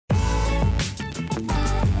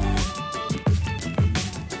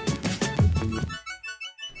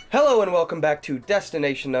Hello and welcome back to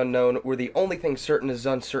Destination Unknown, where the only thing certain is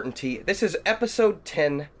uncertainty. This is episode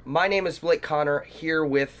 10. My name is Blake Connor, here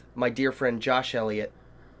with my dear friend Josh Elliott.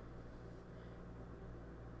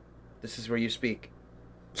 This is where you speak.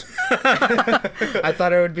 I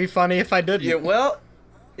thought it would be funny if I didn't. Yeah, well,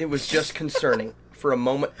 it was just concerning. For a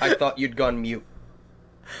moment, I thought you'd gone mute.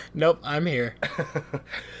 Nope, I'm here.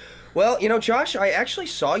 Well, you know, Josh, I actually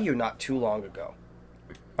saw you not too long ago.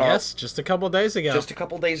 Yes, just a couple days ago. Just a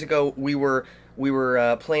couple days ago, we were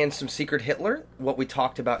playing some Secret Hitler, what we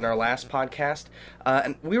talked about in our last podcast,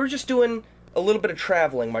 and we were just doing a little bit of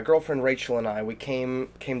traveling. My girlfriend Rachel and I, we came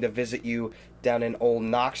to visit you down in old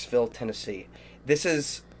Knoxville, Tennessee.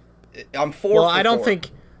 I'm four. Well, for I don't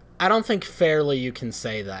four. think fairly you can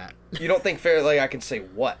say that. You don't think fairly I can say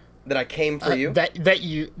what? That I came for you? That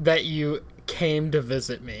you came to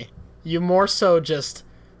visit me. You more so just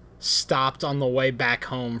stopped on the way back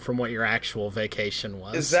home from what your actual vacation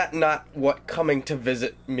was. Is that not what coming to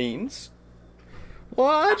visit means? Well,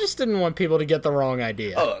 I just didn't want people to get the wrong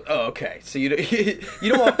idea. Oh, okay. So you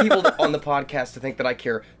don't want people on the podcast to think that I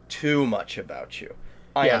care too much about you.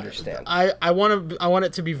 I understand. I want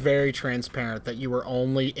it to be very transparent that you were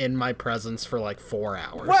only in my presence for like 4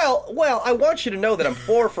 hours. Well, I want you to know that I'm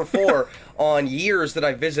 4 for 4 on years that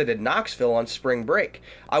I visited Knoxville on spring break.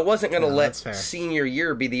 I wasn't going to let senior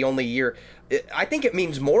year be the only year. I think it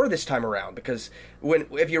means more this time around because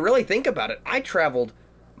if you really think about it, I traveled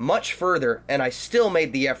much further and I still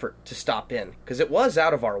made the effort to stop in because it was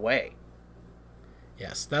out of our way.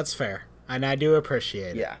 Yes, that's fair. And I do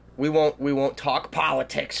appreciate it. Yeah, we won't talk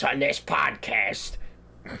politics on this podcast.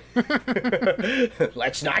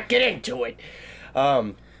 Let's not get into it.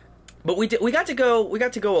 But we got to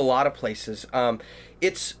go a lot of places.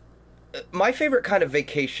 It's my favorite kind of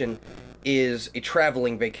vacation is a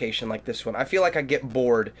traveling vacation like this one. I feel like I get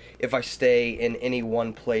bored if I stay in any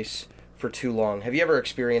one place for too long. Have you ever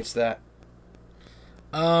experienced that?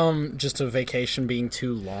 Just a vacation being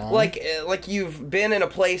too long. Like you've been in a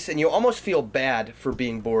place and you almost feel bad for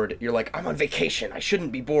being bored. You're like, I'm on vacation. I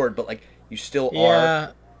shouldn't be bored, but like you still are.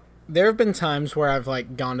 Yeah. There have been times where I've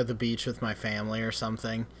like gone to the beach with my family or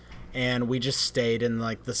something and we just stayed in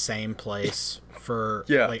like the same place for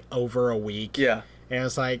like over a week. Yeah. And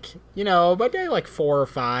it's like, you know, by day like 4 or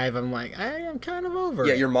 5, I'm like, I am kind of over it.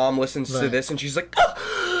 Yeah, your mom listens to this and she's like,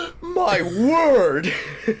 oh, my word!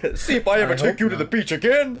 See if I ever take you to the beach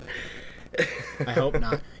again! I hope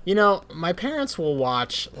not. You know, my parents will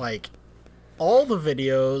watch, like, all the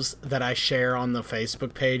videos that I share on the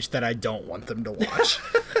Facebook page that I don't want them to watch.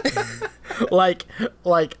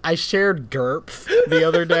 like, I shared GURP the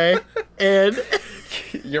other day, and...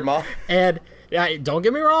 Your mom? And... Yeah, don't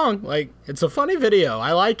get me wrong, like, it's a funny video,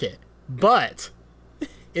 I like it, but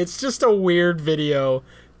it's just a weird video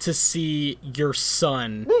to see your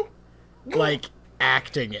son, like,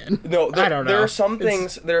 acting in. No, I don't know. There are some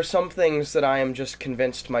things that I am just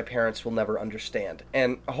convinced my parents will never understand,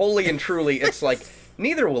 and wholly and truly, it's like,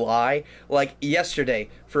 neither will I. Like, yesterday,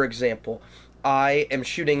 for example, I am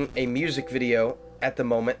shooting a music video at the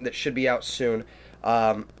moment that should be out soon,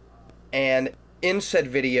 and... in said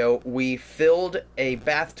video, we filled a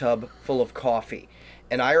bathtub full of coffee,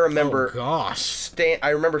 and I remember, I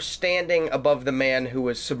remember standing above the man who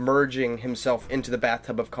was submerging himself into the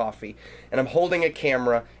bathtub of coffee, and I'm holding a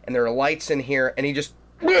camera, and there are lights in here, and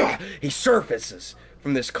he surfaces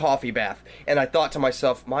from this coffee bath, and I thought to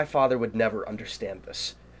myself, my father would never understand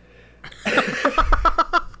this.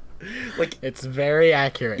 Like, it's very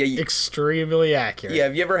accurate. Yeah, extremely accurate. Yeah,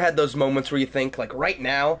 have you ever had those moments where you think, like, right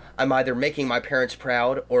now, I'm either making my parents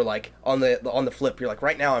proud, or, like, on the flip, you're like,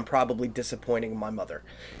 right now, I'm probably disappointing my mother.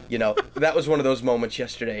 You know, that was one of those moments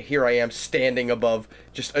yesterday. Here I am standing above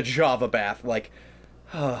just a Java bath, like,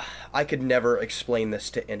 I could never explain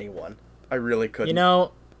this to anyone. I really couldn't.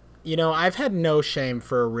 You know, I've had no shame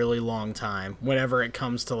for a really long time whenever it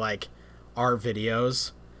comes to, like, our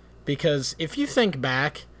videos. Because if you think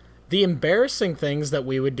back... the embarrassing things that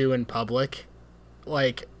we would do in public,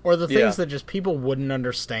 like, or the things that just people wouldn't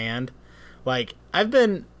understand, like, I've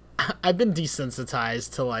been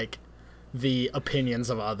desensitized to, like, the opinions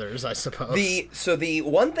of others, I suppose. So the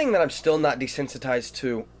one thing that I'm still not desensitized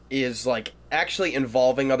to is, like, actually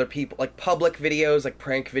involving other people, like, public videos, like,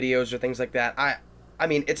 prank videos or things like that. I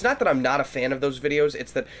mean, it's not that I'm not a fan of those videos,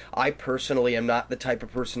 it's that I personally am not the type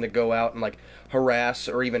of person to go out and, like, harass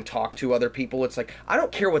or even talk to other people. It's like, I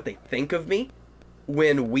don't care what they think of me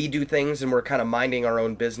when we do things and we're kind of minding our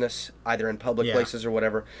own business, either in public places or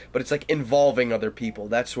whatever, but it's, like, involving other people.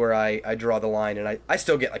 That's where I draw the line, and I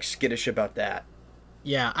still get, like, skittish about that.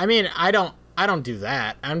 Yeah, I mean, I don't do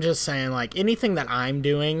that. I'm just saying, like, anything that I'm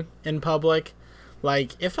doing in public,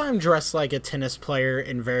 Like, if I'm dressed like a tennis player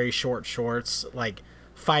in very short shorts, like,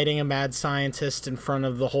 fighting a mad scientist in front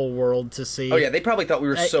of the whole world to see... Oh, yeah, they probably thought we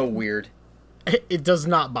were so weird. It does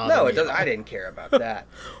not bother me. No, it doesn't. I didn't care about that.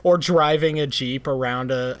 Or driving a Jeep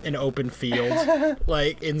around an open field,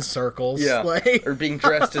 like, in circles. Yeah, like... or being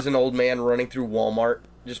dressed as an old man running through Walmart,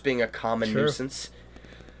 just being a common nuisance.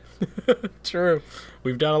 True.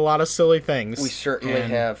 We've done a lot of silly things. We certainly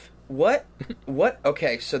have. What?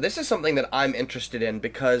 Okay, so this is something that I'm interested in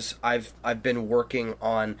because I've been working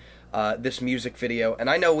on this music video, and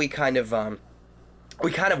I know we kind of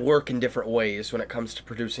work in different ways when it comes to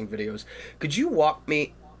producing videos. Could you walk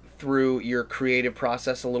me through your creative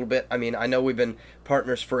process a little bit? I mean, I know we've been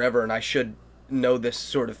partners forever, and I should know this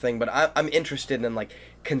sort of thing, but I'm interested in, like,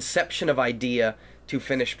 conception of idea to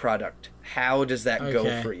finished product. How does that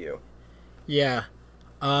go for you? Yeah.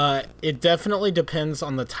 It definitely depends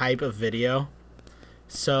on the type of video.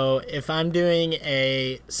 So if I'm doing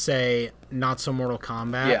a, say, Not So Mortal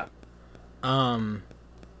Kombat,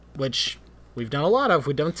 which we've done a lot of,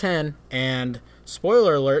 we've done 10, and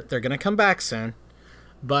spoiler alert, they're gonna come back soon.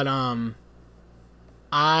 But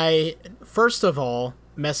I first of all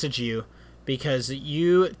message you because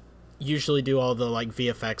you usually do all the, like,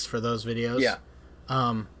 VFX for those videos. Yeah.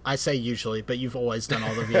 I say usually, but you've always done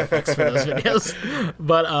all the VFX for those videos.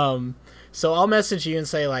 But, so I'll message you and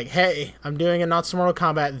say, like, hey, I'm doing a Not So Mortal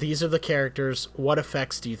Kombat. These are the characters. What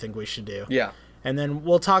effects do you think we should do? Yeah. And then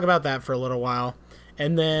we'll talk about that for a little while.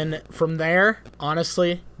 And then from there,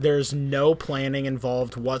 honestly, there's no planning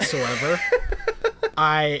involved whatsoever.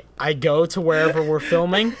 I go to wherever we're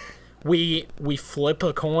filming. We flip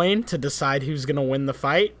a coin to decide who's going to win the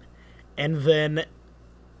fight. And then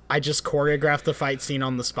I just choreograph the fight scene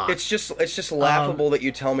on the spot. It's just laughable that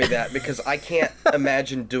you tell me that because I can't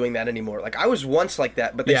imagine doing that anymore. Like, I was once like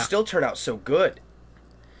that, but they still turn out so good.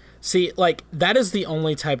 See, like, that is the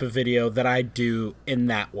only type of video that I do in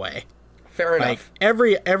that way. Fair enough. Like,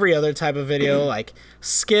 every other type of video, like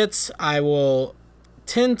skits, I will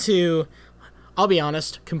tend to, I'll be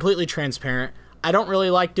honest, completely transparent, I don't really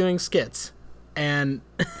like doing skits. And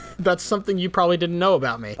that's something you probably didn't know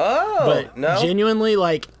about me. Oh, but no. Genuinely,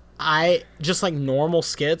 like, I just like normal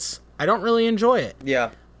skits, I don't really enjoy it.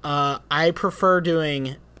 Yeah. I prefer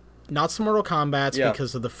doing Not So Mortal Kombats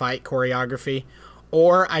because of the fight choreography,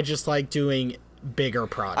 or I just like doing bigger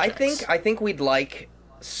projects. I think we'd like...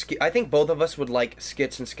 I think both of us would like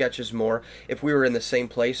skits and sketches more if we were in the same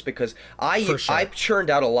place because I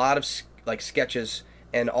churned out a lot of, like, sketches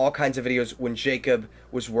and all kinds of videos when Jacob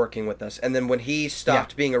was working with us. And then when he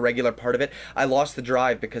stopped being a regular part of it, I lost the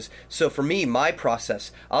drive because... So for me, my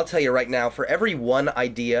process, I'll tell you right now, for every one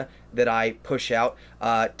idea that I push out,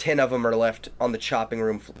 10 of them are left on the chopping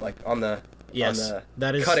room, like on the... Yes,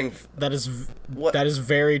 that is cutting. That is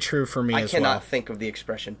very true for me as well. I cannot think of the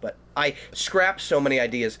expression, but I scrap so many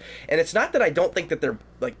ideas, and it's not that I don't think that they're,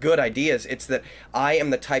 like, good ideas. It's that I am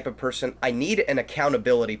the type of person, I need an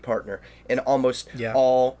accountability partner in almost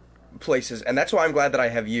all places, and that's why I'm glad that I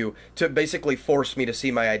have you to basically force me to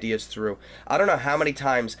see my ideas through. I don't know how many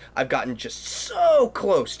times I've gotten just so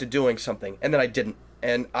close to doing something, and then I didn't.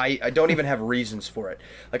 And I don't even have reasons for it.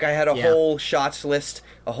 Like, I had a whole shots list,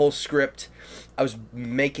 a whole script. I was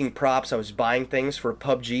making props. I was buying things for a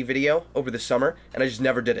PUBG video over the summer, and I just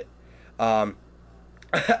never did it.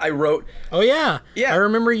 I wrote... Oh, yeah. Yeah. I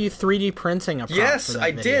remember you 3D printing a prop Yes, for that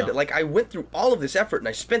I video. did. Like, I went through all of this effort, and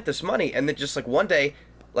I spent this money, and then just, like, one day,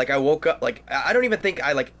 like, I woke up... Like, I don't even think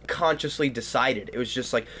I, like, consciously decided. It was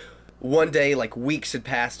just, like, one day, like, weeks had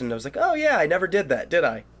passed, and I was like, oh, yeah, I never did that, did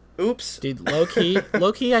I? Oops. Dude,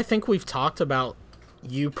 low-key, I think we've talked about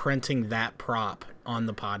you printing that prop on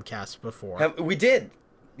the podcast before. We did.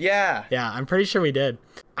 Yeah. Yeah, I'm pretty sure we did.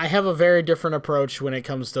 I have a very different approach when it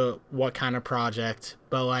comes to what kind of project,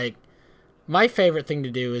 but, like, my favorite thing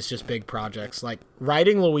to do is just big projects. Like,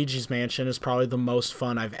 writing Luigi's Mansion is probably the most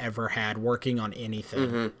fun I've ever had working on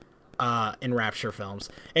anything in Rapture Films.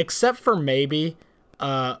 Except for maybe...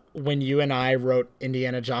 when you and I wrote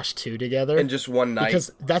Indiana Josh 2 together. In just one night.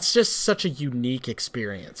 Because that's just such a unique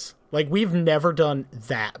experience. Like, we've never done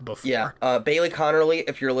that before. Yeah. Bailey Connerly,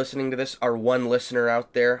 if you're listening to this, our one listener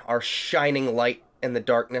out there, our shining light in the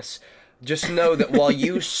darkness, just know that while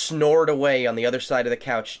you snored away on the other side of the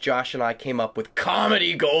couch, Josh and I came up with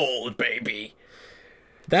comedy gold, baby.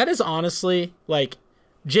 That is honestly, like,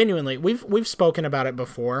 genuinely, we've spoken about it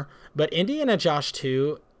before, but Indiana Josh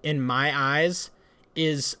 2, in my eyes...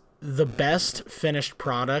 is the best finished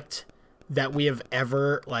product that we have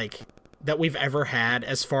ever, like, that we've ever had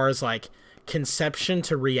as far as, like, conception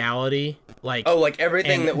to reality, like... Oh, like,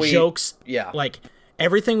 everything that we... jokes, yeah. like,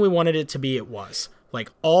 everything we wanted it to be, it was. Like,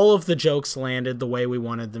 all of the jokes landed the way we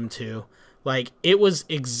wanted them to. Like, it was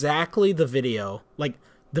exactly the video. Like,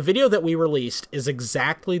 the video that we released is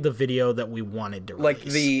exactly the video that we wanted to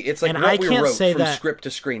release. It's like what we wrote from script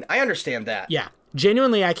to screen. I understand that. Yeah.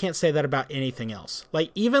 Genuinely, I can't say that about anything else.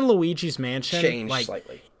 Like, even Luigi's Mansion changed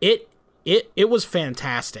slightly. It was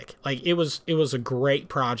fantastic. Like, it was a great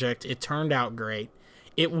project. It turned out great.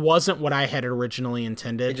 It wasn't what I had originally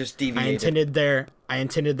intended. It just deviated. I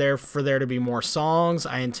intended for there to be more songs.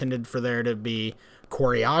 I intended for there to be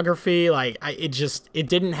choreography. Like, it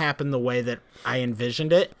didn't happen the way that I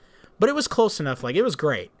envisioned it, but it was close enough. Like, it was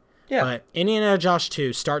great. Yeah. But Indiana Josh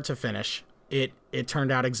 2, start to finish, it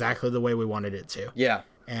turned out exactly the way we wanted it to. Yeah.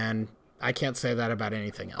 And I can't say that about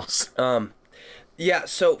anything else. Yeah,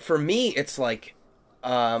 so for me, it's like,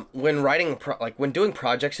 when writing, when doing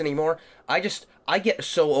projects anymore, I get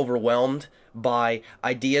so overwhelmed by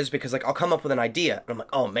ideas because, like, I'll come up with an idea, and I'm like,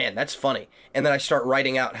 oh, man, that's funny. And then I start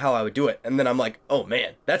writing out how I would do it, and then I'm like, oh,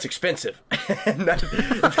 man, that's expensive. And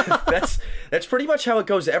that's pretty much how it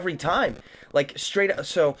goes every time. Like, straight up,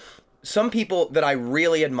 so some people that I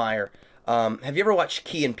really admire, have you ever watched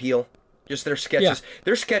Key and Peele? Just their sketches. Yeah.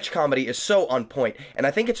 Their sketch comedy is so on point, and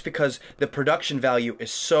I think it's because the production value is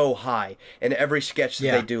so high in every sketch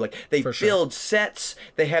that they do. Like, they build sets,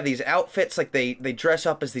 they have these outfits, like they dress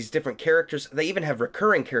up as these different characters. They even have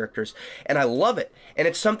recurring characters, and I love it. And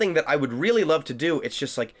it's something that I would really love to do. It's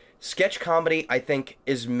just like sketch comedy, I think,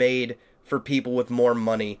 is made for people with more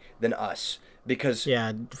money than us. Because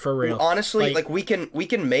for real, honestly, like we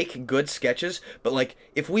can make good sketches, but like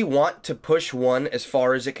if we want to push one as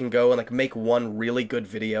far as it can go and like make one really good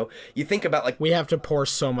video, you think about like we have to pour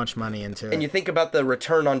so much money into it, and you think about the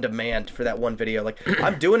return on demand for that one video. Like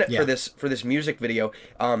I'm doing it for this music video.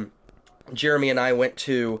 Jeremy and I went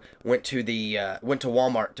to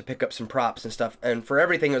Walmart to pick up some props and stuff, and for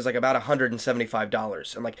everything it was like about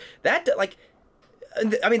 $175, and like that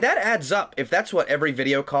I mean, that adds up. If that's what every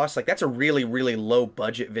video costs, like, that's a really, really low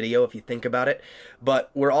budget video if you think about it. But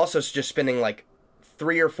we're also just spending, like,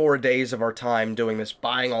 3 or 4 days of our time doing this,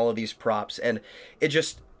 buying all of these props. And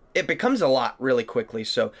it becomes a lot really quickly.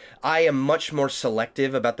 So I am much more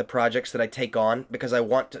selective about the projects that I take on because I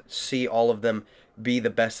want to see all of them be the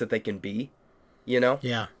best that they can be, you know?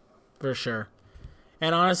 Yeah, for sure.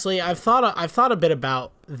 And honestly, I've thought a bit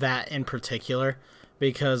about that in particular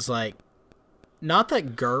because, like, not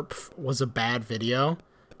that GURP was a bad video,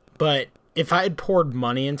 but if I had poured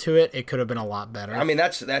money into it, it could have been a lot better. I mean,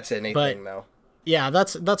 that's anything, though. Yeah,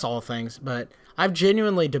 that's all things. But I've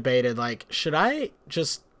genuinely debated, like, should I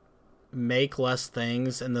just make less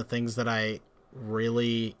things and the things that I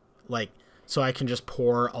really like, so I can just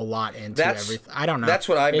pour a lot into everything? I don't know. That's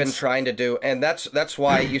what I've been trying to do, and that's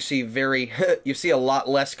why you see you see a lot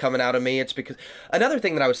less coming out of me. It's because another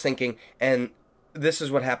thing that I was thinking, and this is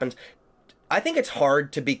what happens. I think it's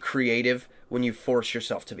hard to be creative when you force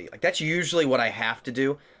yourself to be. Like, that's usually what I have to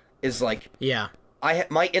do, is like... Yeah.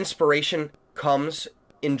 My inspiration comes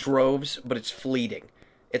in droves, but it's fleeting.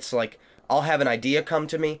 It's like, I'll have an idea come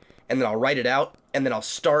to me, and then I'll write it out, and then I'll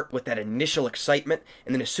start with that initial excitement,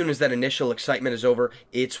 and then as soon as that initial excitement is over,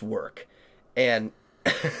 it's work. And...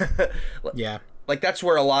 yeah. Like, that's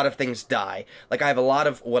where a lot of things die. Like, I have a lot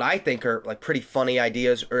of what I think are, like, pretty funny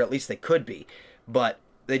ideas, or at least they could be, but...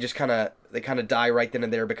 They just kind of die right then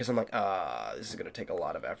and there because I'm like, this is gonna take a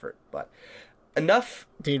lot of effort. But enough,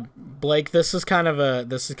 dude. Blake, this is kind of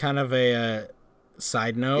a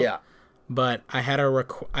side note. Yeah. But I had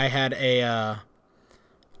I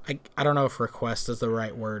don't know if request is the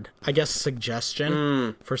right word. I guess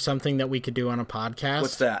suggestion for something that we could do on a podcast.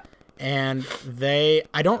 What's that? And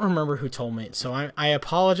I don't remember who told me. So I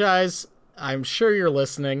apologize. I'm sure you're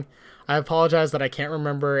listening. I apologize that I can't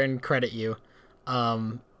remember and credit you.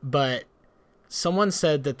 But someone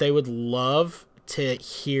said that they would love to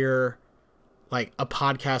hear like a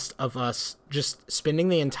podcast of us just spending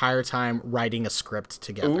the entire time writing a script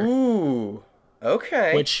together. Ooh,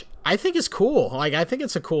 okay. Which I think is cool. Like, I think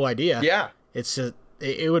it's a cool idea. Yeah. It's just,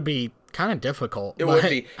 it would be kind of difficult. It would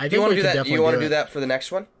be. Do you want to do that? Do you want to do that for the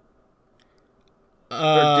next one?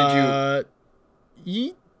 Or did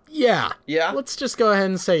you? Yeah. Yeah? Let's just go ahead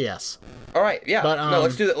and say yes. All right, yeah. But, no,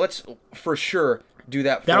 let's do that. Let's for sure do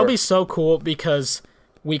that. That'll be so cool because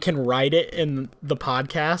we can write it in the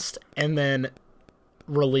podcast and then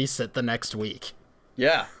release it the next week.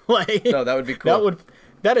 Yeah. Like, no, that would be cool.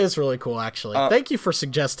 That is really cool, actually. Thank you for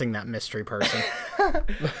suggesting that, mystery person.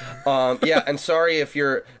 Yeah, and sorry if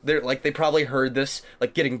they're like, they probably heard this,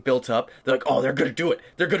 like, getting built up. They're like, oh, they're gonna do it.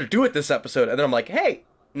 They're gonna do it this episode. And then I'm like, hey,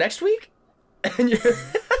 next week? And you're...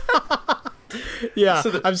 Yeah,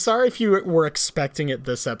 So I'm sorry if you were expecting it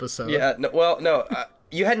this episode. Yeah, no, well, no,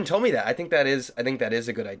 you hadn't told me that. I think that is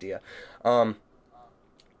a good idea.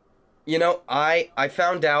 You know, I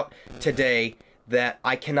found out today that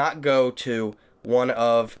I cannot go to one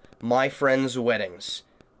of my friend's weddings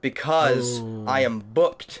because I am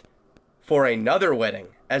booked for another wedding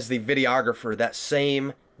as the videographer that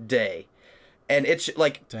same day. And it's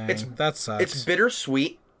like, that sucks. It's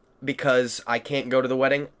bittersweet because I can't go to the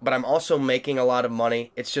wedding, but I'm also making a lot of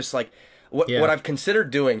money. It's just like, what I've considered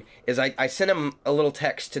doing is I sent him a little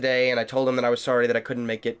text today and I told him that I was sorry that I couldn't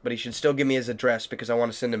make it, but he should still give me his address because I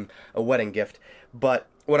want to send him a wedding gift. But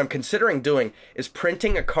what I'm considering doing is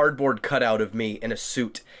printing a cardboard cutout of me in a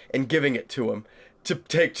suit and giving it to him to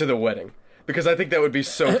take to the wedding because I think that would be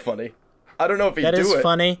so funny. I don't know if he'd do it. That is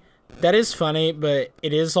funny. That is funny, but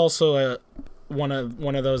it is also one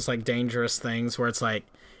of those like dangerous things where it's like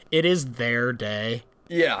it is their day.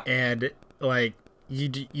 Yeah. And like you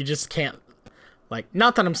just can't, like,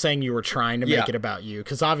 not that I'm saying you were trying to make it about you,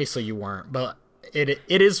 because obviously you weren't, but it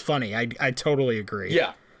is funny. I totally agree.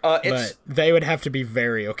 Yeah. But they would have to be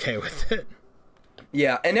very okay with it.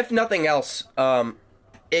 Yeah, and if nothing else,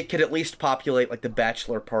 it could at least populate like the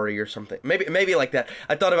bachelor party or something. Maybe like that.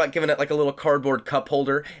 I thought about giving it like a little cardboard cup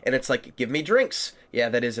holder, and it's like, give me drinks. Yeah,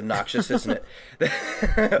 that is obnoxious, isn't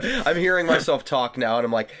it? I'm hearing myself talk now, and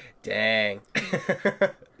I'm like, dang.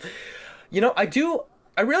 You know,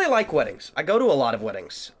 I really like weddings. I go to a lot of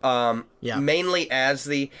weddings. Mainly as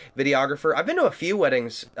the videographer. I've been to a few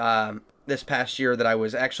weddings this past year that I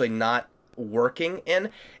was actually not working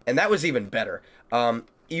in, and that was even better.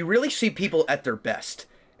 You really see people at their best.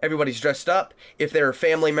 Everybody's dressed up. If there are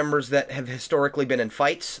family members that have historically been in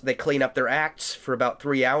fights, they clean up their acts for about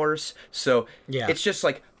 3 hours. So it's just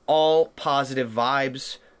like all positive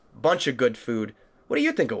vibes, bunch of good food. What do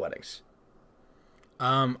you think of weddings?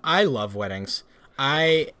 I love weddings.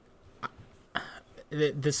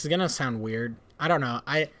 This is gonna sound weird. I don't know.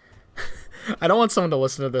 I don't want someone to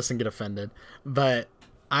listen to this and get offended, but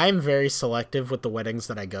I'm very selective with the weddings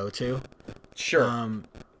that I go to. Sure.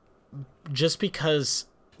 Just because,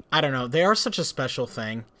 I don't know, they are such a special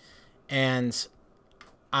thing, and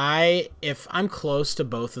if I'm close to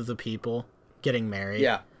both of the people getting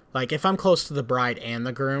married, like if I'm close to the bride and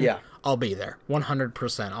the groom, I'll be there.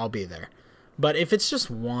 100%, I'll be there. But if it's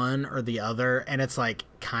just one or the other, and it's like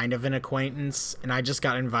kind of an acquaintance, and I just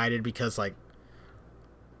got invited because like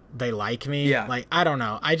they like me, like I don't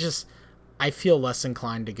know, I feel less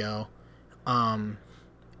inclined to go.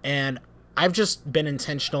 And I've just been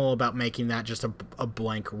intentional about making that just a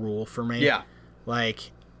blank rule for me. Yeah.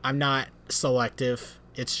 Like, I'm not selective.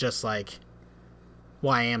 It's just like,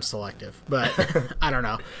 well, I am selective, but I don't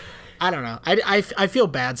know. I feel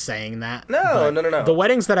bad saying that. No. The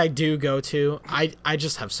weddings that I do go to, I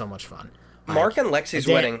just have so much fun. Mark and Lexi's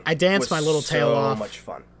wedding. I danced my little tail off. So much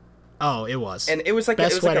fun. Oh, it was. And it was like a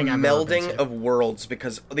melding of worlds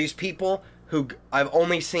because these people who I've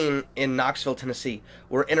only seen in Knoxville, Tennessee,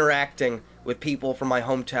 were interacting with people from my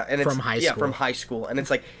hometown. And it's, from high school. Yeah, from high school. And it's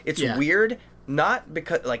like, it's weird, not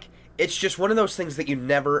because, like, it's just one of those things that you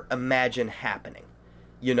never imagine happening.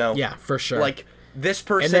 You know? Yeah, for sure. Like, this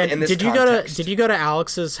person in this did context. Did you go to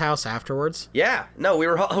Alex's house afterwards? Yeah. No, we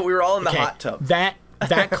were all in the hot tub. That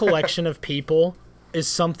collection of people is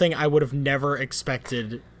something I would have never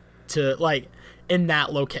expected to, like, in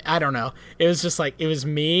that location. I don't know. It was just like, it was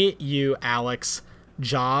me, you, Alex,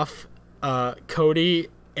 Joff, Cody,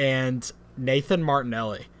 and Nathan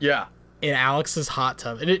Martinelli. Yeah. In Alex's hot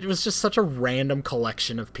tub. And it was just such a random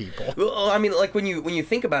collection of people. Well, I mean, like, when you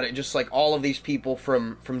think about it, just like all of these people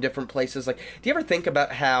from different places, like, do you ever think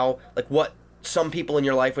about how, like, what some people in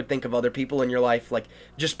your life would think of other people in your life, like,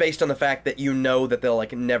 just based on the fact that you know that they'll,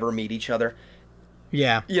 like, never meet each other?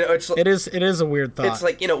 Yeah. You know, it is a weird thought. It's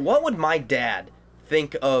like, you know, what would my dad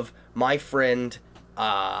think of my friend,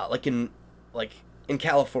 in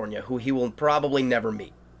California, who he will probably never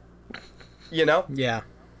meet? You know? Yeah.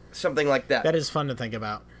 Something like that. That is fun to think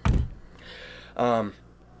about.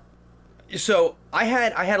 So I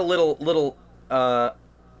had a little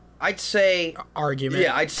I'd say argument.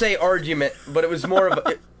 Yeah, I'd say argument, but it was more of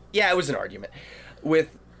a it was an argument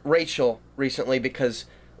with Rachel recently because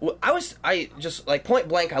I just like point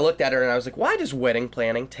blank I looked at her and I was like, why does wedding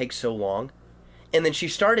planning take so long? And then she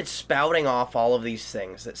started spouting off all of these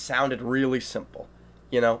things that sounded really simple,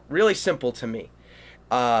 you know, really simple to me.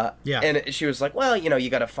 And she was like, well, you know, you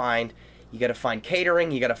got to find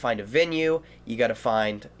catering, you got to find a venue, you got to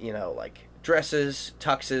find, you know, like dresses,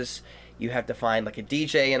 tuxes, you have to find like a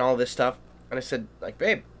DJ and all this stuff. And I said, like,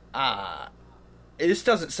 babe, this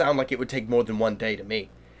doesn't sound like it would take more than one day to me.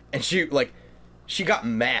 And she got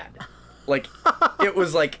mad. Like, it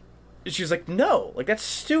was like, she was like, no, like, that's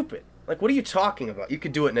stupid. Like, what are you talking about? You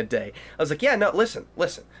could do it in a day. I was like, yeah, no, listen.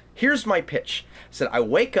 Here's my pitch. I said, I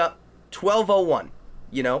wake up 12:01,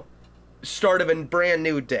 you know, start of a brand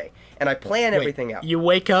new day, and I plan everything out. You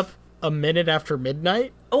wake up a minute after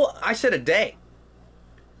midnight? Oh, I said a day.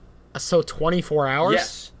 So 24 hours?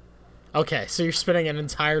 Yes. Okay, so you're spending an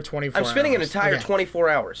entire 24 hours. I'm spending an entire 24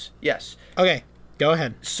 hours. Yes. Okay, go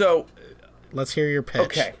ahead. So, let's hear your pitch.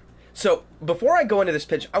 Okay. So, before I go into this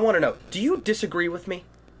pitch, I want to know, do you disagree with me?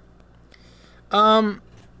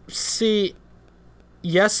 See,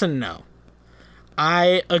 yes and no.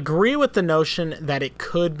 I agree with the notion that it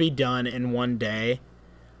could be done in one day,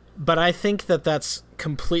 but I think that that's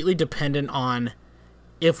completely dependent on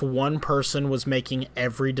if one person was making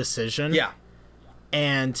every decision. Yeah.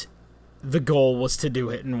 And the goal was to do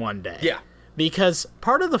it in one day. Yeah. Because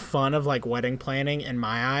part of the fun of, like, wedding planning, in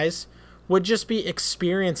my eyes, would just be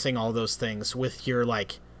experiencing all those things with your,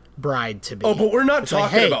 like, bride-to-be. Oh, but we're not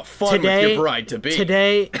talking about fun with your bride-to-be.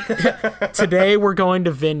 Today we're going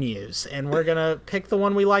to venues, and we're going to pick the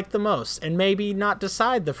one we like the most, and maybe not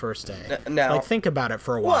decide the first day. Now, like, think about it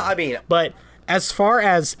for a while. Well, I mean... But as far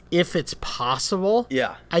as if it's possible,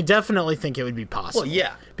 yeah, I definitely think it would be possible. Well,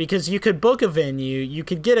 yeah. Because you could book a venue, you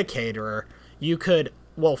could get a caterer, you could...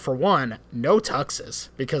 Well, for one, no tuxes,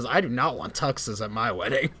 because I do not want tuxes at my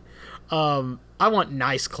wedding. I want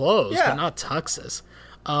nice clothes, but not tuxes.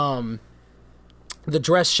 The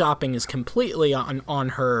dress shopping is completely on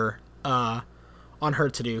her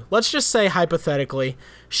to do. Let's just say, hypothetically,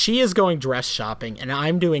 she is going dress shopping and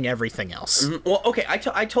I'm doing everything else. Mm-hmm. Well, okay,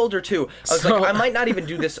 I told her too. I was like, I might not even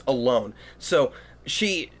do this alone. So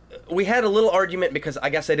we had a little argument because I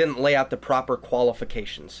guess I didn't lay out the proper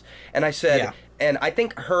qualifications. And I said, and I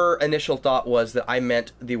think her initial thought was that I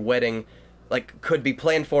meant the wedding, like, could be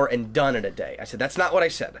planned for and done in a day. I said, that's not what I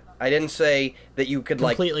said. I didn't say that you could,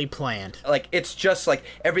 completely planned. Like, it's just, like,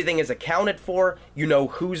 everything is accounted for, you know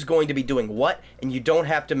who's going to be doing what, and you don't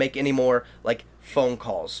have to make any more, like, phone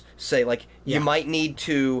calls. Say, like, you might need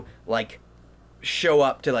to, like, show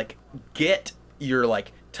up to, like, get your,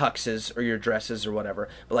 like, tuxes or your dresses or whatever.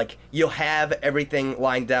 But, like, you'll have everything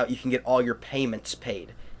lined out. You can get all your payments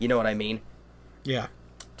paid. You know what I mean? Yeah.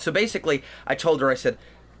 So, basically, I told her, I said...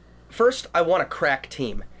 First, I want a crack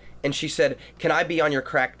team. And she said, can I be on your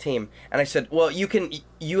crack team? And I said, well, you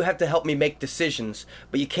have to help me make decisions,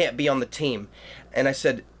 but you can't be on the team. And I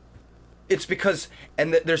said, it's because,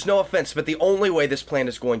 and there's no offense, but the only way this plan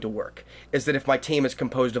is going to work is that if my team is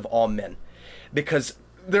composed of all men. Because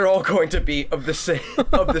they're all going to be of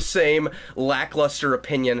the same lackluster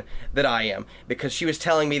opinion that I am. Because she was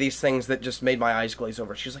telling me these things that just made my eyes glaze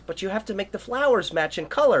over. She was like, but you have to make the flowers match in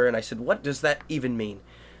color. And I said, what does that even mean?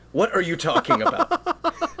 What are you talking about?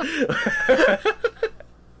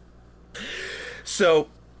 So,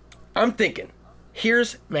 I'm thinking,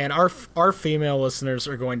 here's... Man, our female listeners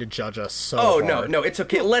are going to judge us so hard. No, it's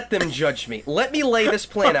okay. Let them judge me. Let me lay this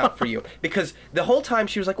plan out for you. Because the whole time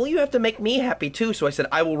she was like, well, you have to make me happy too. So I said,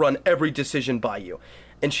 I will run every decision by you.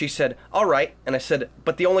 And she said, all right. And I said,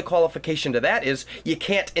 but the only qualification to that is you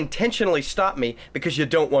can't intentionally stop me because you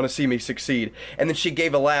don't want to see me succeed. And then she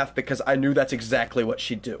gave a laugh because I knew that's exactly what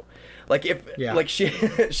she'd do. Like, like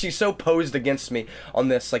she's so posed against me on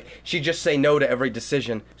this. Like, she'd just say no to every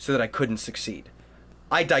decision so that I couldn't succeed.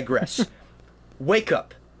 I digress. Wake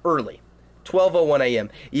up early, 12:01 a.m.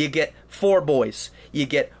 You get 4 boys. You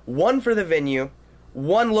get 1 for the venue,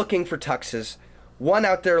 1 looking for tuxes, 1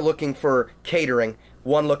 out there looking for catering,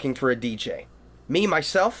 1 looking for a DJ. Me,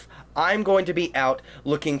 myself, I'm going to be out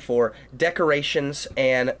looking for decorations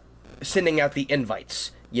and sending out the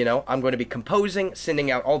invites. You know, I'm going to be composing, sending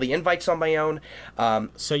out all the invites on my own.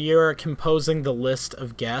 So you're composing the list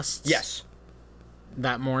of guests? Yes.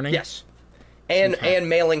 That morning? Yes. And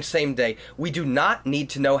mailing same day. We do not need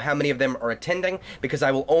to know how many of them are attending because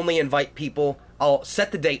I will only invite people. I'll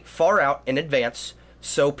set the date far out in advance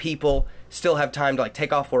so people still have time to, like,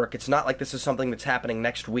 take off work. It's not like this is something that's happening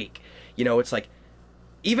next week. You know, it's like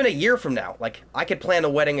even a year from now. Like, I could plan a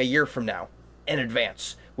wedding a year from now in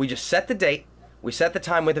advance. We just set the date. We set the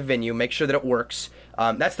time with the venue, make sure that it works.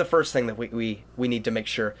 That's the first thing that we need to make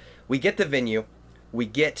sure. We get the venue, we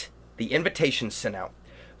get the invitations sent out.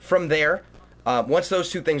 From there, once those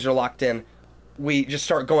 2 things are locked in, we just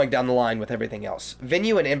start going down the line with everything else.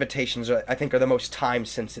 Venue and invitations, I think, are the most time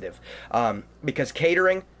sensitive. Because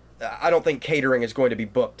catering, I don't think catering is going to be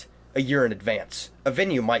booked a year in advance. A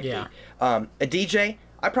venue might be. A DJ,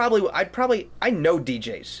 I know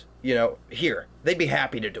DJs. You know, here. They'd be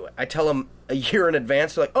happy to do it. I tell them a year in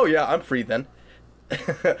advance, they're like, oh yeah, I'm free then.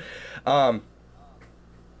 I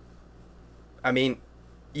mean,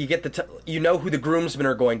 you get you know who the groomsmen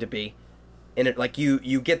are going to be, and it like you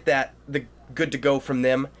get the good to go from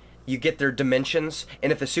them. You get their dimensions,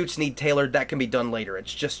 and if the suits need tailored, that can be done later.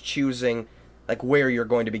 It's just choosing like where you're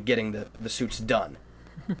going to be getting the suits done.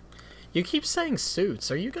 You keep saying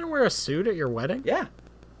suits. Are you going to wear a suit at your wedding? Yeah.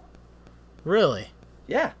 Really?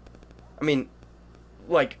 Yeah. I mean,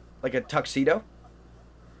 like a tuxedo?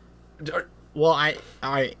 Well,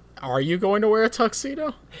 are you going to wear a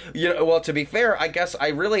tuxedo? You know, well, to be fair, I guess I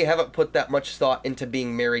really haven't put that much thought into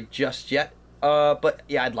being married just yet. But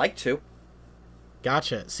yeah, I'd like to.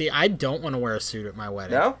 Gotcha. See, I don't want to wear a suit at my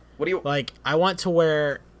wedding. No? What do you... Like, I want to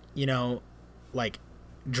wear, you know, like,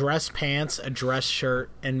 dress pants, a dress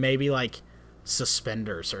shirt, and maybe, like,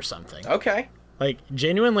 suspenders or something. Okay. Like,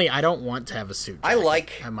 genuinely, I don't want to have a suit jacket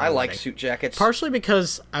I like suit jackets. Partially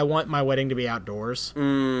because I want my wedding to be outdoors.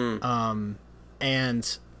 Mm.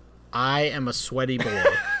 And I am a sweaty boy,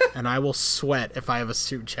 and I will sweat if I have a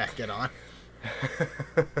suit jacket on.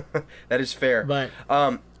 That is fair. But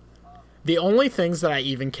the only things that I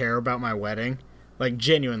even care about my wedding, like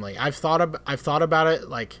genuinely, I've thought about it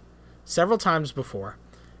like several times before,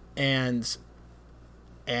 and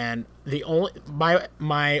the only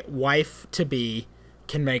my wife to be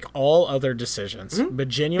can make all other decisions, but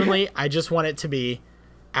genuinely, I just want it to be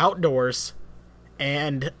outdoors,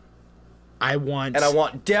 and I want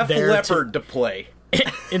Def Leppard to play.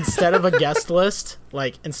 instead of a guest list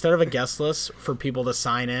for people to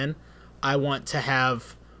sign in, I want to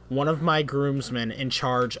have one of my groomsmen in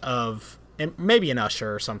charge of, and maybe an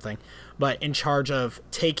usher or something, but in charge of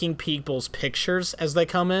taking people's pictures as they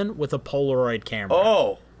come in with a Polaroid camera.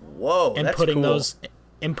 Oh, whoa, and that's putting cool.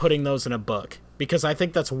 putting those in a book, because I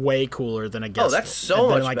think that's way cooler than a guest. Oh, that's so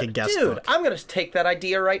much like better. a guest Dude, book. I'm gonna take that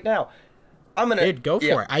idea right now. Dude, go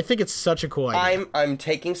for it. I think it's such a cool idea. I'm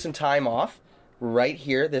taking some time off right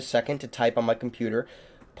here this second to type on my computer.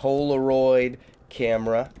 Polaroid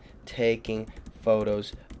camera taking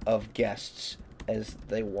photos of guests as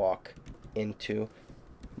they walk into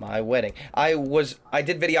my wedding. I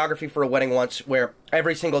did videography for a wedding once where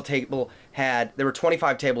every single table there were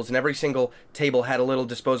 25 tables, and every single table had a little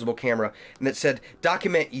disposable camera, and it said,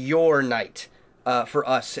 document your night for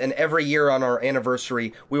us, and every year on our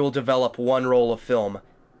anniversary we will develop one roll of film.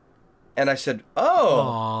 And I said,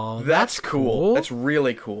 oh, that's cool. That's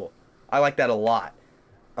really cool. I like that a lot.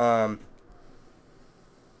 Yeah.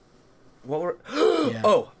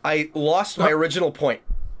 Oh, I lost my original point.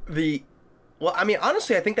 Well, I mean,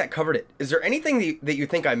 honestly, I think that covered it. Is there anything that you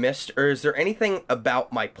think I missed, or is there anything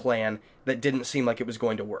about my plan that didn't seem like it was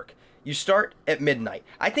going to work? You start at midnight.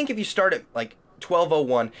 I think if you start at, like,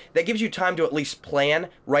 12:01, that gives you time to at least plan,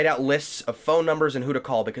 write out lists of phone numbers and who to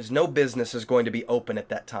call, because no business is going to be open at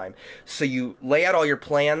that time. So you lay out all your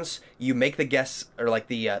plans, you make the guests, or, like,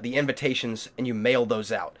 the invitations, and you mail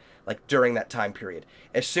those out, like, during that time period.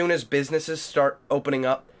 As soon as businesses start opening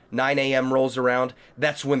up, 9 a.m. rolls around,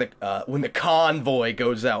 that's when the convoy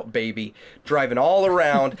goes out, baby. Driving all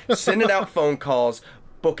around, sending out phone calls,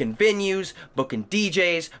 booking venues, booking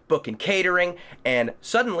DJs, booking catering, and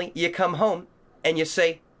suddenly you come home and you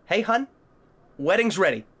say, hey, hun, wedding's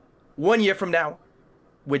ready. 1 year from now,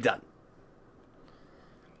 we're done.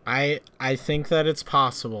 I think that it's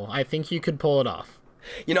possible. I think you could pull it off.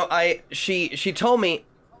 You know, she told me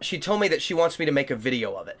that she wants me to make a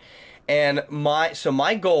video of it. And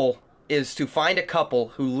my goal is to find a couple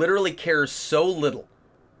who literally cares so little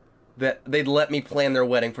that they'd let me plan their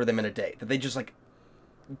wedding for them in a day. That they just, like,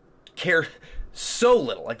 care so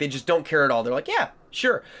little. Like, they just don't care at all. They're like, yeah,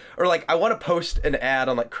 sure. Or, like, I want to post an ad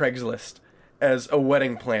on, like, Craigslist as a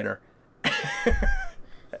wedding planner.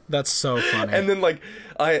 That's so funny. And then, like,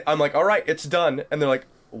 I'm like, all right, it's done. And they're like,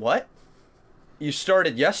 what? You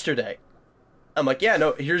started yesterday. I'm like, yeah,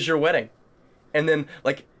 no, here's your wedding. And then,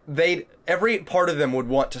 like, every part of them would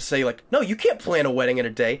want to say, like, no, you can't plan a wedding in a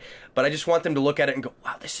day, but I just want them to look at it and go,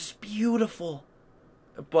 wow, this is beautiful.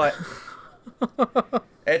 But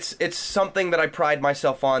it's something that I pride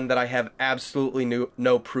myself on, that I have absolutely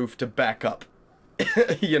no proof to back up.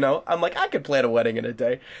 You know, I'm like, I could plan a wedding in a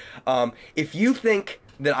day. If you think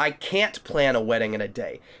that I can't plan a wedding in a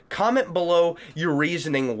day, comment below your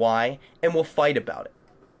reasoning why, and we'll fight about it.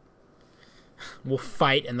 We'll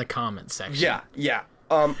fight in the comment section. Yeah.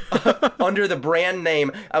 Under the brand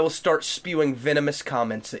name, I will start spewing venomous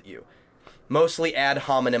comments at you. Mostly ad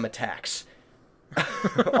hominem attacks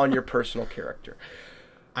on your personal character.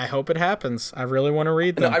 I hope it happens. I really want to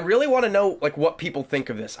read them. No, I really want to know, like, what people think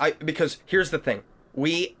of this. Because here's the thing.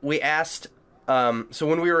 We asked, so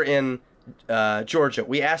when we were in Georgia,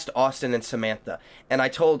 we asked Austin and Samantha, and I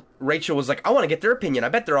told Rachel was like, I want to get their opinion. I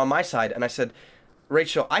bet they're on my side. And I said,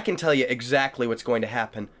 Rachel, I can tell you exactly what's going to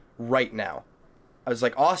happen right now. I was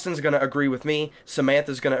like, Austin's going to agree with me,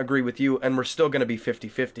 Samantha's going to agree with you, and we're still going to be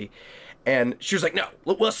 50-50. And she was like, no,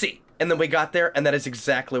 we'll see. And then we got there, and that is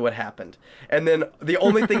exactly what happened. And then the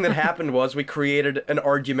only thing that happened was we created an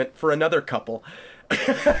argument for another couple.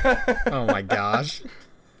 Oh my gosh.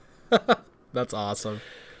 That's awesome.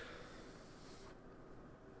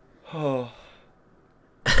 Oh.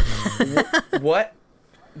 What?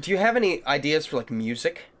 Do you have any ideas for, like,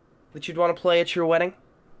 music that you'd want to play at your wedding?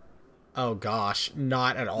 Oh gosh,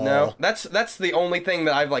 not at all. No, that's the only thing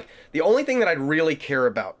that the only thing that I'd really care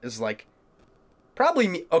about is, like,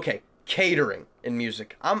 probably, okay, catering in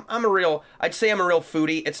music. I'd say I'm a real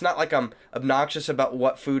foodie. It's not like I'm obnoxious about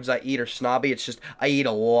what foods I eat or snobby. It's just I eat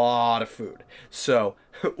a lot of food. So,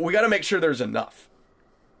 we got to make sure there's enough.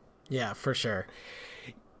 Yeah, for sure.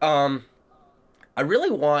 I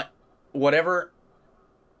really want whatever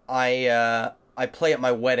I play at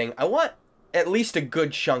my wedding. I want at least a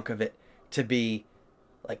good chunk of it to be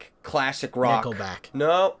like classic rock. Nickelback.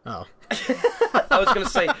 No. Oh. I was gonna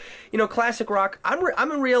say, classic rock.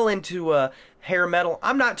 I'm real into hair metal.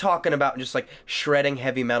 I'm not talking about just like shredding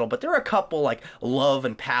heavy metal, but there are a couple like love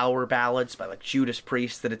and power ballads by like Judas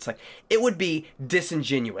Priest that it's like it would be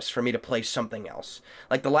disingenuous for me to play something else.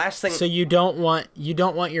 Like the last thing. So you don't want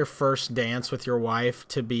your first dance with your wife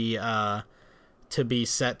to be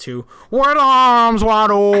set to "With Arms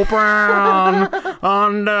Wide Open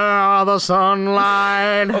Under the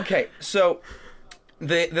Sunlight." Okay, so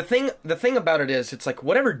the thing about it is, it's like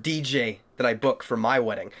whatever DJ that I book for my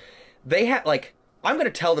wedding, they have like I'm gonna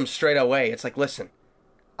tell them straight away. It's like, listen,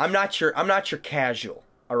 I'm not your casual.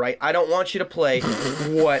 All right, I don't want you to play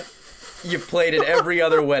what you've played at every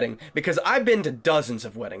other wedding, because I've been to dozens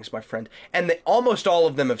of weddings, my friend, and almost all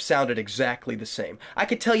of them have sounded exactly the same. I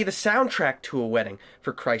could tell you the soundtrack to a wedding,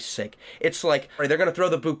 for Christ's sake. It's like, they're going to throw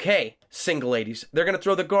the bouquet, single ladies. They're going to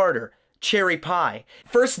throw the garter, cherry pie.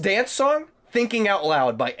 First dance song, Thinking Out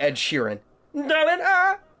Loud by Ed Sheeran. Darling,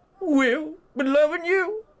 I will be loving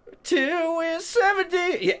you till we're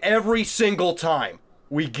 70. Yeah, every single time.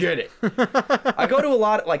 We get it. I go to a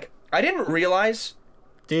lot, like, I didn't realize...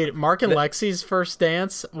 Dude, Mark and Lexi's first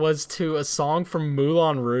dance was to a song from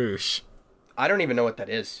Moulin Rouge. I don't even know what that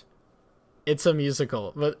is. It's a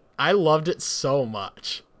musical, but I loved it so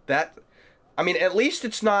much. At least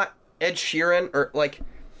it's not Ed Sheeran or like.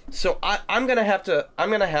 So I'm gonna have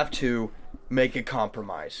to make a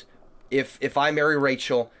compromise. If I marry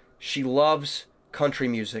Rachel, she loves country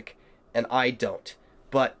music, and I don't.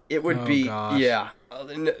 But it would be gosh. Yeah.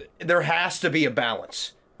 There has to be a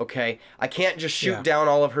balance. Okay, I can't just shoot down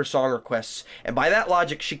all of her song requests, and by that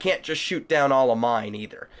logic, she can't just shoot down all of mine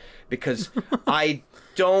either, because I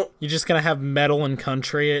don't. You're just gonna have metal and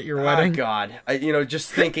country at your wedding? Oh God,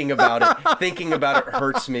 just thinking about it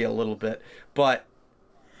hurts me a little bit. But,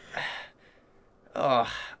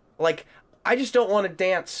 like, I just don't want to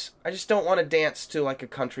dance. I just don't want to dance to like a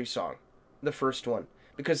country song, the first one,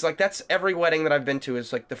 because like that's every wedding that I've been to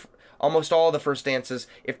is like almost all of the first dances,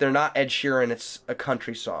 if they're not Ed Sheeran, it's a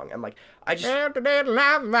country song. I'm like, I just... Not that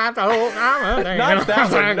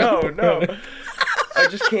one, no.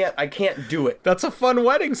 I can't do it. That's a fun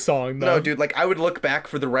wedding song, though. No, dude, like, I would look back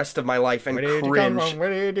for the rest of my life and cringe. Where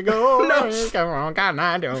did you go? No. Come on,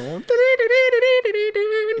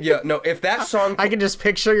 Yeah, no, if that song... I can just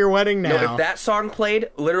picture your wedding now. No, if that song played,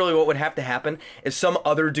 literally what would have to happen is some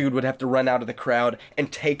other dude would have to run out of the crowd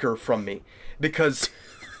and take her from me. Because...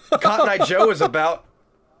 Cotton Eye Joe is about,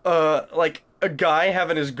 like, a guy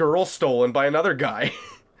having his girl stolen by another guy.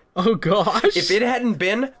 Oh, gosh. If it hadn't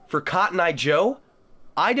been for Cotton Eye Joe,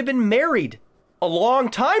 I'd have been married a long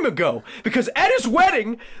time ago. Because at his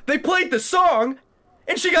wedding, they played the song,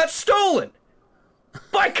 and she got stolen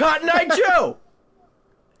by Cotton Eye Joe.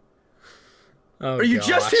 Oh, Are you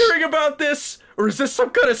just hearing about this, or is this some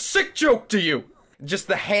kind of sick joke to you? Just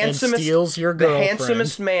the handsomest, and steals your girlfriend. The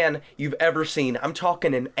handsomest man you've ever seen. I'm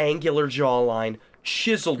talking an angular jawline,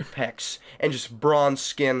 chiseled pecs, and just bronze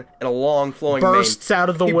skin and a long flowing mane. Bursts out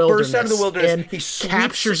of the wilderness. Bursts out of the wilderness. And he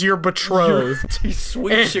captures your betrothed. He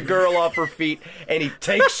sweeps your girl off her feet, and he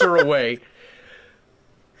takes her away.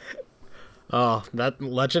 Oh, that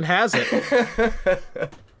legend has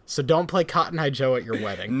it. So don't play Cotton Eye Joe at your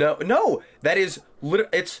wedding. No, that is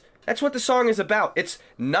that's what the song is about. It's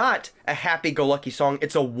not a happy-go-lucky song.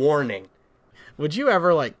 It's a warning. Would you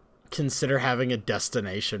ever, like, consider having a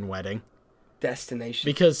destination wedding? Destination?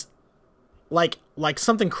 Because, like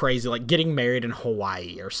something crazy, like getting married in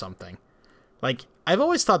Hawaii or something. Like, I've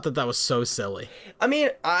always thought that was so silly. I mean,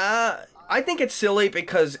 I think it's silly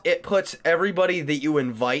because it puts everybody that you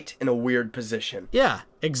invite in a weird position. Yeah,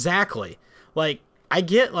 exactly. Like, I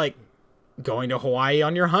get, like, going to Hawaii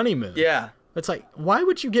on your honeymoon. Yeah. It's like, why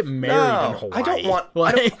would you get married in Hawaii? I don't want.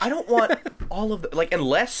 Like, I don't want all of the, like,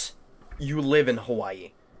 unless you live in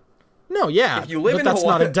Hawaii. No, yeah. If you live but in that's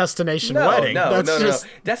Hawaii, not a destination wedding. No. That's just...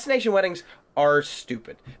 Destination weddings are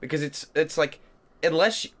stupid because it's like,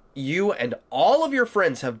 unless you and all of your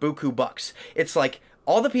friends have buku bucks, it's like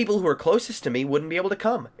all the people who are closest to me wouldn't be able to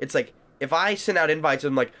come. It's like if I send out invites,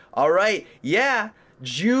 I'm like, all right, yeah,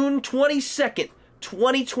 June 22nd.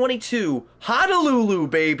 2022, Honolulu,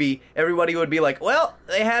 baby. Everybody would be like, well,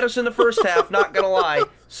 they had us in the first half, not gonna lie.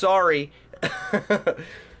 Sorry.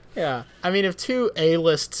 Yeah. I mean, if two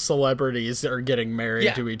A-list celebrities are getting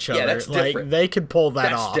married to each other, that's like, different. they could pull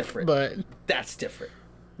that That's off. different. But That's different.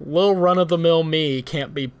 little run-of-the-mill me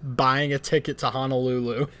can't be buying a ticket to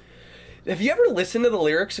Honolulu. Have you ever listened to the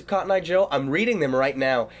lyrics of Cotton Eye Joe? I'm reading them right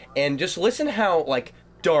now, and just listen how, like,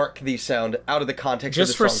 dark these sound out of the context of the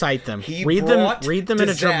Just song. recite them. He Read brought them in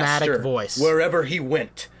a dramatic disaster voice. wherever he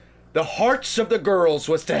went. The hearts of the girls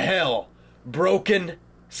was to hell, broken,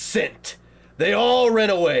 sent. They all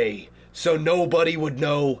ran away, so nobody would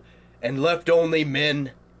know, and left only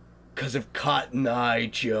men, 'cause of Cotton Eye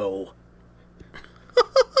Joe.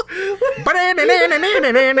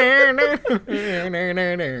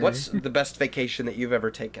 What's the best vacation that you've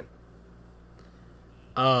ever taken?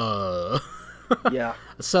 Yeah.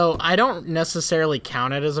 So I don't necessarily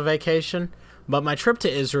count it as a vacation, but my trip to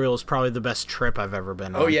Israel is probably the best trip I've ever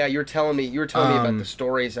been on. Oh yeah, you were telling me about the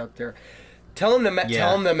stories out there. Tell him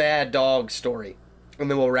the Mad Dog story,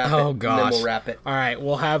 and then we'll wrap it. Oh gosh. And then we'll wrap it. All right,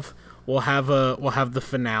 we'll have the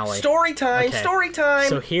finale. Story time. Okay. Story time.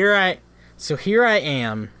 So here I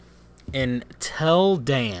am in Tel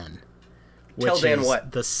Dan. Tell Which Dan is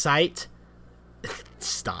what? The site.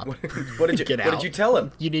 Stop. What did you Get What out. did you tell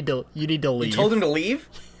him? You need to leave. You told him to leave.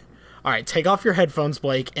 All right, take off your headphones,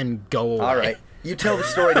 Blake, and go away. All right. You tell the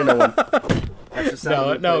story to no one. That's the sound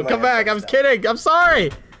of me No, putting my come back. I'm headphones down. kidding. I'm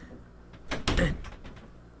sorry.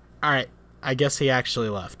 All right. I guess he actually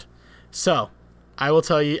left. So, I will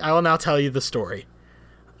now tell you the story.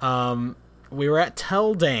 We were at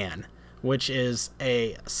Tel Dan, which is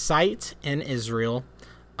a site in Israel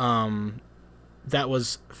that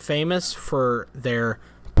was famous for their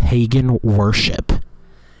pagan worship.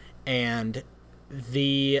 And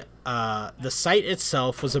the site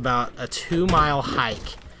itself was about a 2-mile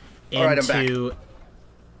hike into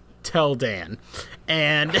Tel Dan.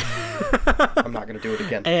 And I'm not going to do it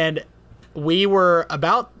again. and we were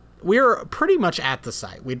pretty much at the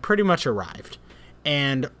site. We'd pretty much arrived.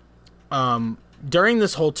 And during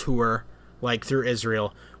this whole tour, like through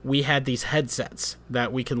Israel, we had these headsets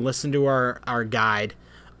that we can listen to our guide,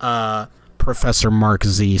 Professor Mark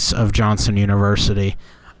Zeiss of Johnson University.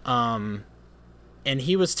 And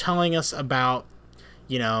he was telling us about,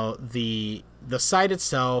 the site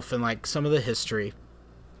itself and like some of the history.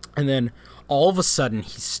 And then all of a sudden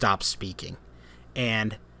he stopped speaking.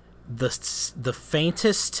 And the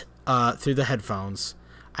faintest through the headphones,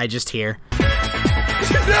 I just hear, No!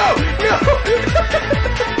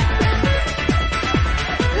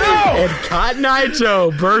 And Cotton Eye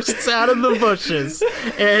Joe bursts out of the bushes.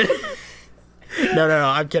 And no,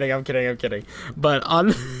 I'm kidding. But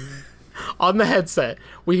on the headset,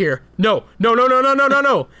 we hear, no.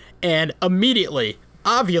 And immediately,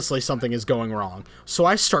 obviously something is going wrong. So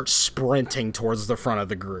I start sprinting towards the front of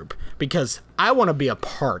the group because I want to be a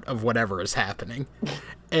part of whatever is happening.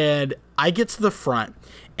 And I get to the front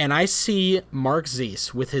and I see Mark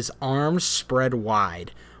Zeiss with his arms spread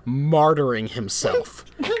wide, martyring himself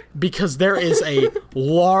because there is a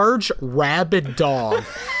large rabid dog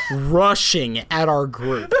rushing at our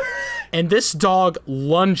group. And this dog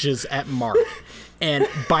lunges at Mark and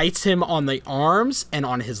bites him on the arms and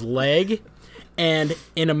on his leg. And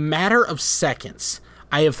in a matter of seconds,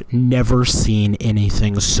 I have never seen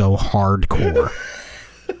anything so hardcore.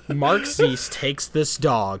 Mark Zeiss takes this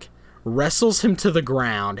dog, wrestles him to the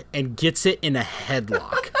ground, and gets it in a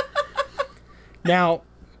headlock. Now,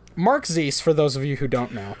 Mark Zeiss, for those of you who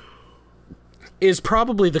don't know, is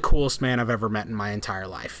probably the coolest man I've ever met in my entire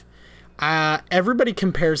life. Everybody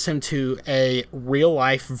compares him to a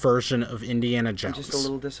real-life version of Indiana Jones. I'm just a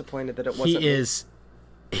little disappointed that it wasn't.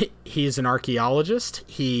 He is an archaeologist.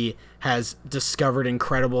 He has discovered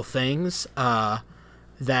incredible things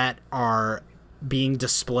that are being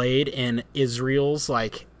displayed in Israel's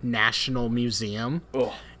like national museum.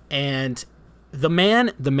 Ugh. And the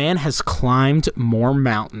man has climbed more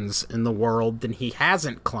mountains in the world than he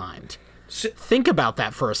hasn't climbed. Think about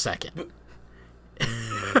that for a second.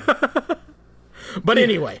 But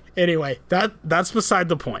anyway, that's beside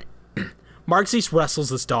the point. Mark Zeiss wrestles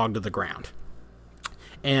this dog to the ground.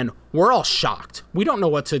 And we're all shocked. We don't know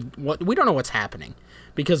we don't know what's happening,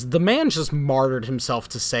 because the man just martyred himself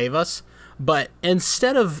to save us. But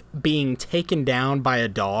instead of being taken down by a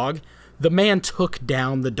dog, the man took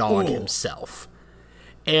down the dog himself.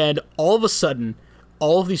 And all of a sudden,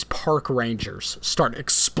 all of these park rangers start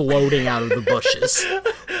exploding out of the bushes.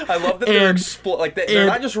 I love that they're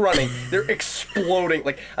not just running, they're exploding.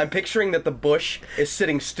 Like, I'm picturing that the bush is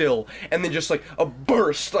sitting still, and then just like a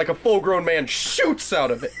burst, like a full-grown man shoots out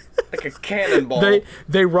of it, like a cannonball.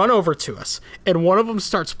 They run over to us, and one of them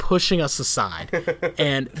starts pushing us aside.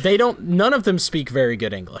 And none of them speak very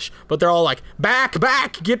good English, but they're all like, back,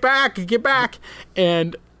 get back.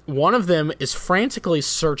 And one of them is frantically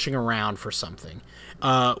searching around for something,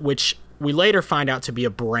 which we later find out to be a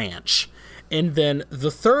branch. And then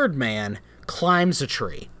the third man climbs a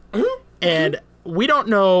tree. And we don't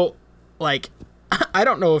know, like, I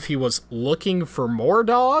don't know if he was looking for more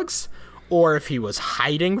dogs or if he was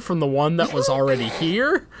hiding from the one that was already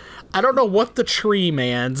here. I don't know what the tree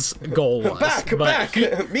man's goal was. Back.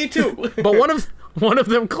 Me too. But one of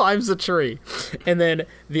them climbs a tree. And then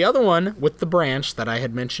the other one with the branch that I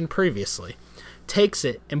had mentioned previously takes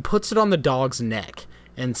it and puts it on the dog's neck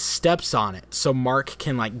and steps on it so Mark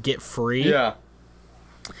can, like, get free. Yeah.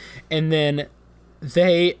 And then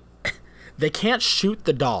they can't shoot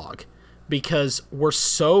the dog because we're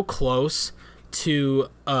so close to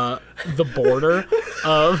the border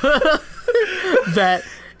of that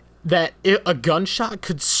a gunshot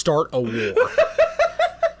could start a war.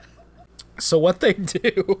 So what they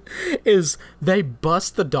do is they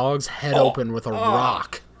bust the dog's head open with a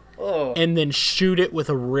rock and then shoot it with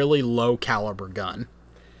a really low caliber gun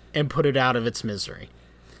and put it out of its misery.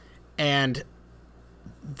 And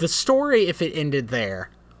the story, if it ended there,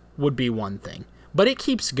 would be one thing. But it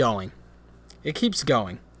keeps going.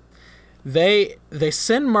 They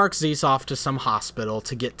send Mark Zeiss off to some hospital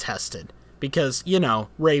to get tested because,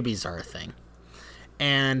 rabies are a thing.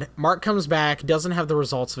 And Mark comes back, doesn't have the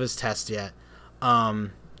results of his test yet.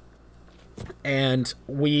 And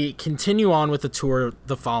we continue on with the tour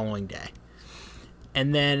the following day.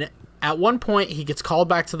 And then at one point, he gets called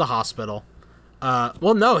back to the hospital.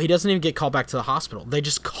 Well, no, he doesn't even get called back to the hospital. They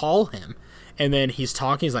just call him. And then he's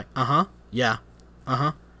talking. He's like, yeah,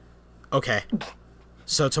 okay.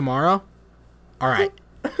 So tomorrow? All right.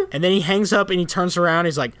 And then he hangs up and he turns around.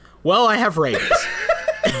 He's like, well, I have rabies.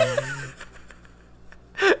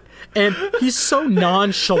 And he's so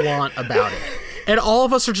nonchalant about it. And all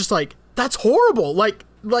of us are just like, that's horrible. Like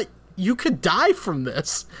you could die from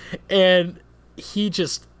this. And he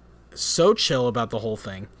just so chill about the whole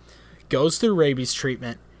thing. Goes through rabies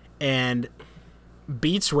treatment and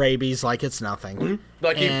beats rabies like it's nothing.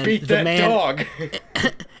 Like he beat that dog.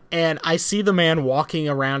 And I see the man walking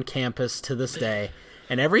around campus to this day.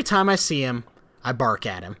 And every time I see him, I bark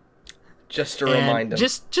at him. Just to remind him.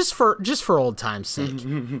 Just for old time's sake.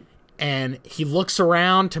 And he looks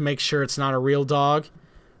around to make sure it's not a real dog.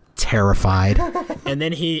 Terrified. And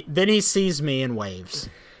then he sees me and waves.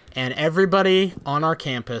 And everybody on our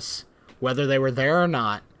campus, whether they were there or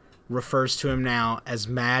not, refers to him now as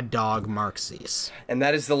Mad Dog Mark Zeiss. And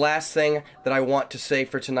that is the last thing that I want to say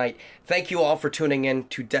for tonight. Thank you all for tuning in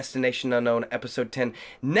to Destination Unknown Episode 10.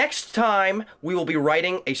 Next time, we will be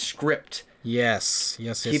writing a script. Yes.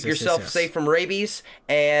 Keep yourself safe from rabies,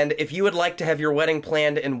 and if you would like to have your wedding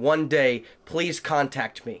planned in one day, please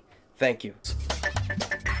contact me. Thank you.